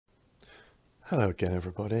Hello again,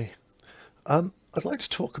 everybody. I'd like to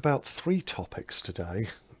talk about three topics today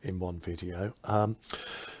in one video.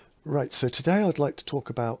 Right, so today I'd like to talk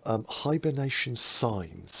about hibernation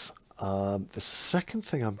signs. The second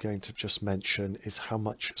thing I'm going to just mention is how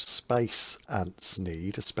much space ants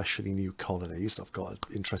need, especially new colonies. I've got an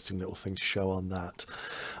interesting little thing to show on that.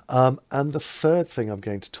 And the third thing I'm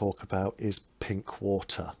going to talk about is pink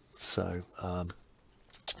water. So,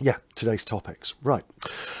 yeah, today's topics. Right.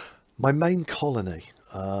 My main colony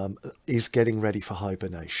is getting ready for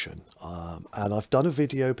hibernation, and I've done a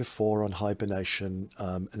video before on hibernation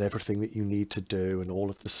and everything that you need to do and all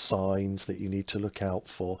of the signs that you need to look out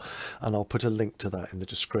for, and I'll put a link to that in the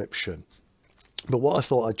description. But what I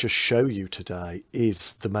thought I'd just show you today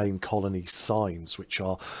is the main colony signs, which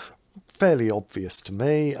are fairly obvious to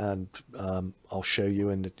me, and I'll show you,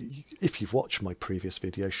 and if you've watched my previous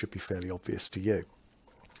video, should be fairly obvious to you.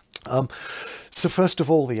 So first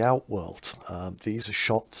of all, the outworld. These are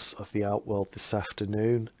shots of the outworld this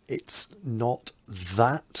afternoon. It's not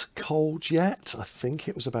that cold yet. I think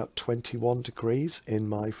it was about 21 degrees in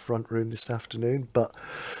my front room this afternoon, but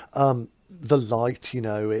the light,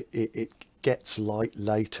 it gets light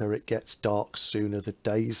later, it gets dark sooner, the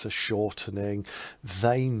days are shortening.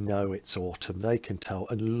 They know it's autumn, they can tell,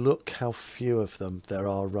 and look how few of them there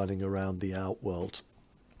are running around the outworld.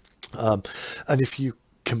 And if you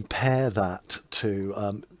compare that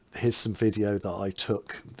to here's some video that I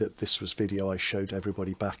took, this was video I showed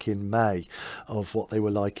everybody back in May of what they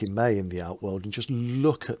were like in May in the outworld, and just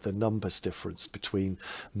look at the numbers difference between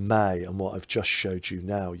May and what I've just showed you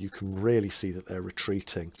now. You can really see that they're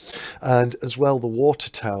retreating. And as well, the water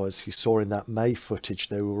towers you saw in that May footage,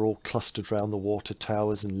 they were all clustered around the water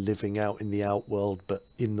towers and living out in the outworld, but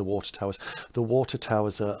in the water towers. The water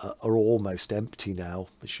towers are almost empty now,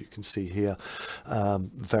 as you can see here.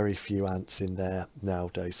 Very few ants in there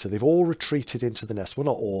nowadays. So they've all retreated into the nest. Well,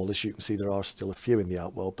 not all, as you can see, there are still a few in the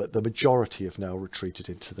outworld, but the majority have now retreated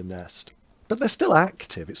into the nest. But they're still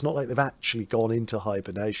active. It's not like they've actually gone into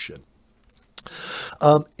hibernation.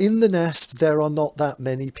 In the nest, there are not that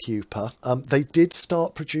many pupa. They did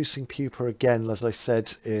start producing pupa again, as I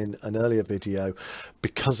said in an earlier video,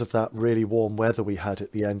 because of that really warm weather we had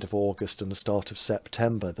at the end of August and the start of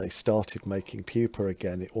September. They started making pupa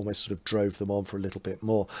again. It almost sort of drove them on for a little bit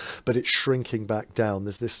more, but it's shrinking back down.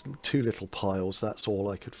 There's this two little piles, that's all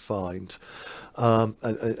I could find.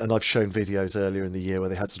 And I've shown videos earlier in the year where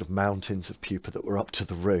they had sort of mountains of pupa that were up to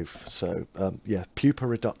the roof. So yeah, pupa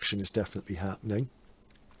reduction is definitely happening.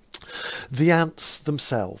 The ants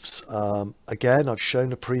themselves, again, I've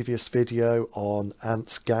shown a previous video on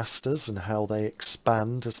ants gasters and how they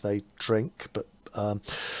expand as they drink, but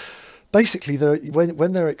basically,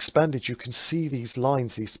 when they're expanded, you can see these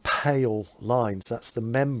lines, these pale lines. That's the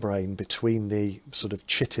membrane between the sort of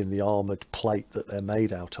chitin, the armoured plate that they're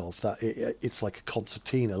made out of. It's like a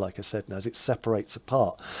concertina, like I said, and as it separates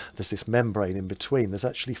apart, there's this membrane in between. There's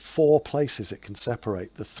actually 4 places it can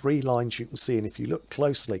separate. The 3 lines you can see, and if you look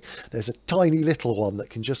closely, there's a tiny little one that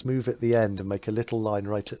can just move at the end and make a little line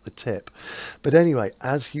right at the tip. But anyway,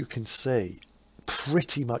 as you can see,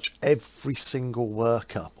 pretty much every single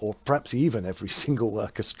worker, or perhaps even every single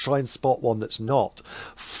worker, try and spot one that's not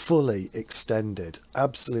fully extended,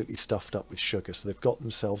 absolutely stuffed up with sugar. So they've got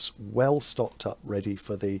themselves well stocked up, ready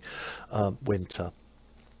for the winter.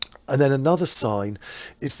 And then another sign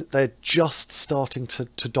is that they're just starting to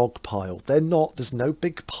dogpile. There's no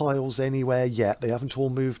big piles anywhere yet. They haven't all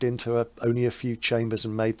moved into only a few chambers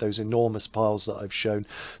and made those enormous piles that I've shown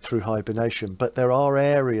through hibernation. But there are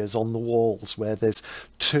areas on the walls where there's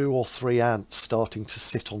 2 or 3 ants starting to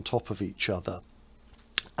sit on top of each other.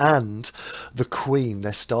 And the queen,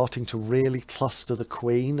 they're starting to really cluster the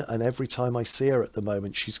queen, and every time I see her at the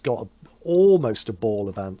moment, she's got almost a ball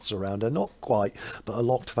of ants around her, not quite, but a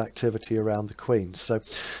lot of activity around the queen. So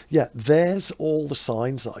yeah, there's all the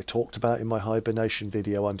signs that I talked about in my hibernation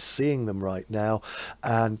video. I'm seeing them right now,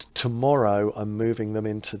 and tomorrow I'm moving them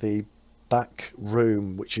into the back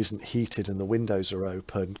room, which isn't heated and the windows are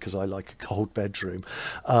open because I like a cold bedroom,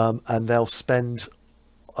 and they'll spend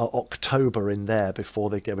October in there before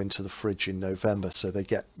they go into the fridge in November, so they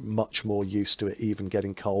get much more used to it even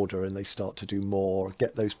getting colder, and they start to do more,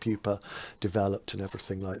 get those pupa developed and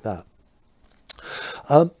everything like that.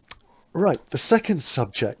 Right, the second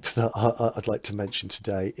subject that I'd like to mention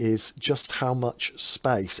today is just how much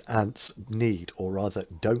space ants need, or rather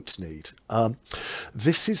don't need.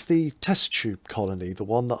 This is the test tube colony, the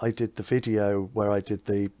one that I did the video where I did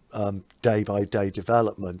the day-by-day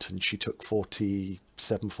development, and she took 48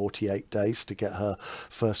 days to get her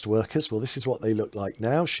first workers. Well, this is what they look like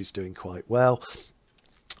now. She's doing quite well.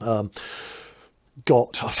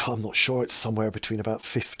 got, I'm not sure, it's somewhere between about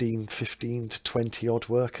 15 to 20 odd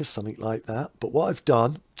workers, something like that. But what I've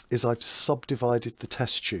done is I've subdivided the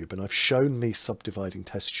test tube, and I've shown me subdividing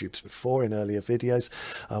test tubes before in earlier videos,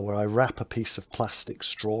 where I wrap a piece of plastic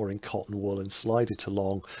straw in cotton wool and slide it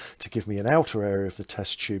along to give me an outer area of the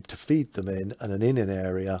test tube to feed them in, and an inner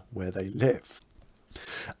area where they live.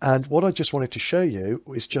 And what I just wanted to show you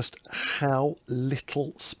is just how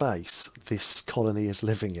little space this colony is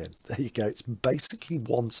living in. There you go. It's basically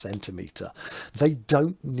 1 centimetre. They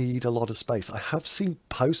don't need a lot of space. I have seen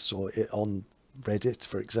posts on Reddit,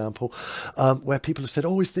 for example, where people have said,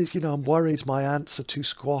 oh, is this, I'm worried my ants are too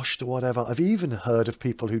squashed or whatever. I've even heard of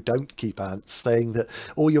people who don't keep ants saying that,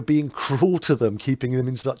 oh, you're being cruel to them, keeping them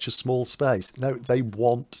in such a small space. No, they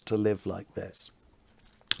want to live like this.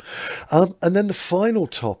 And then the final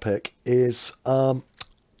topic is,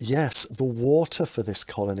 yes, the water for this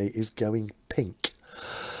colony is going pink.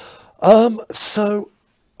 So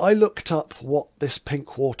I looked up what this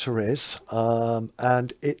pink water is,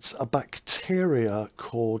 and it's a bacteria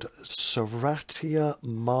called Serratia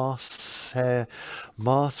marcescens.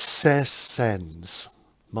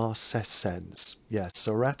 Marcescens. Yes,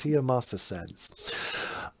 Serratia marcescens.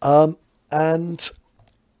 And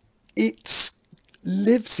it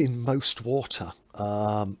lives in most water.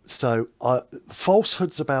 So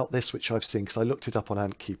falsehoods about this, which I've seen, because I looked it up on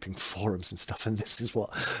ant keeping forums and stuff, and this is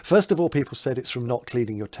what, first of all, people said it's from not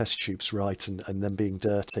cleaning your test tubes right and them being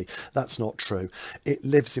dirty. That's not true. It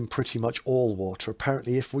lives in pretty much all water.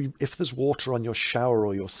 Apparently, if there's water on your shower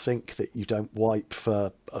or your sink that you don't wipe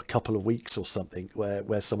for a couple of weeks or something,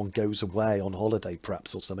 where someone goes away on holiday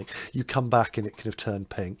perhaps or something, you come back and it can have turned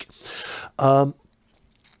pink.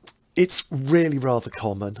 It's really rather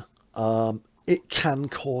common. It can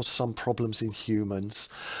cause some problems in humans.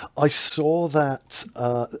 I saw that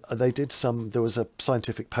there was a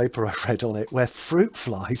scientific paper I read on it where fruit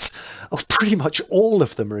flies, pretty much all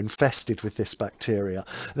of them are infested with this bacteria.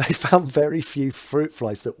 They found very few fruit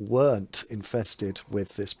flies that weren't infested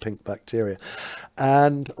with this pink bacteria.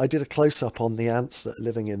 And I did a close-up on the ants that are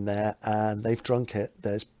living in there, and they've drunk it.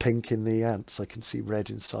 There's pink in the ants. I can see red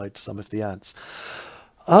inside some of the ants.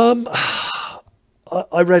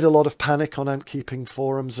 I read a lot of panic on ant keeping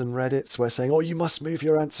forums and Reddits where saying, oh, you must move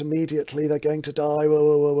your ants immediately, they're going to die, whoa,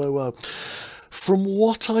 whoa, whoa, whoa, whoa. From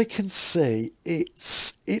what I can see,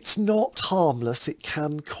 it's not harmless. It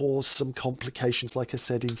can cause some complications, like I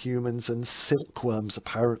said, in humans, and silkworms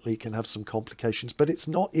apparently can have some complications, but it's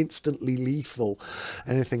not instantly lethal,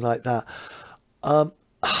 anything like that. I'm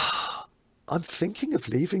thinking of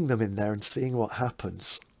leaving them in there and seeing what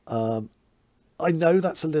happens. I know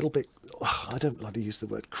that's a little bit, I don't like to use the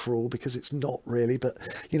word cruel because it's not really, but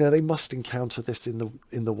they must encounter this in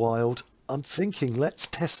the wild. I'm thinking, let's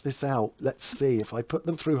test this out. Let's see if I put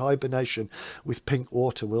them through hibernation with pink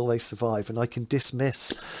water, will they survive? And I can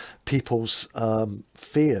dismiss people's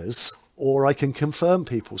fears, or I can confirm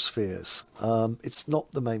people's fears. It's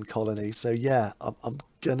not the main colony, so yeah, I'm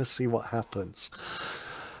gonna see what happens.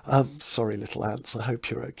 Sorry, little ants. I hope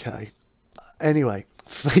you're okay. Anyway,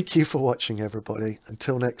 thank you for watching, everybody.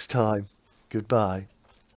 Until next time, goodbye.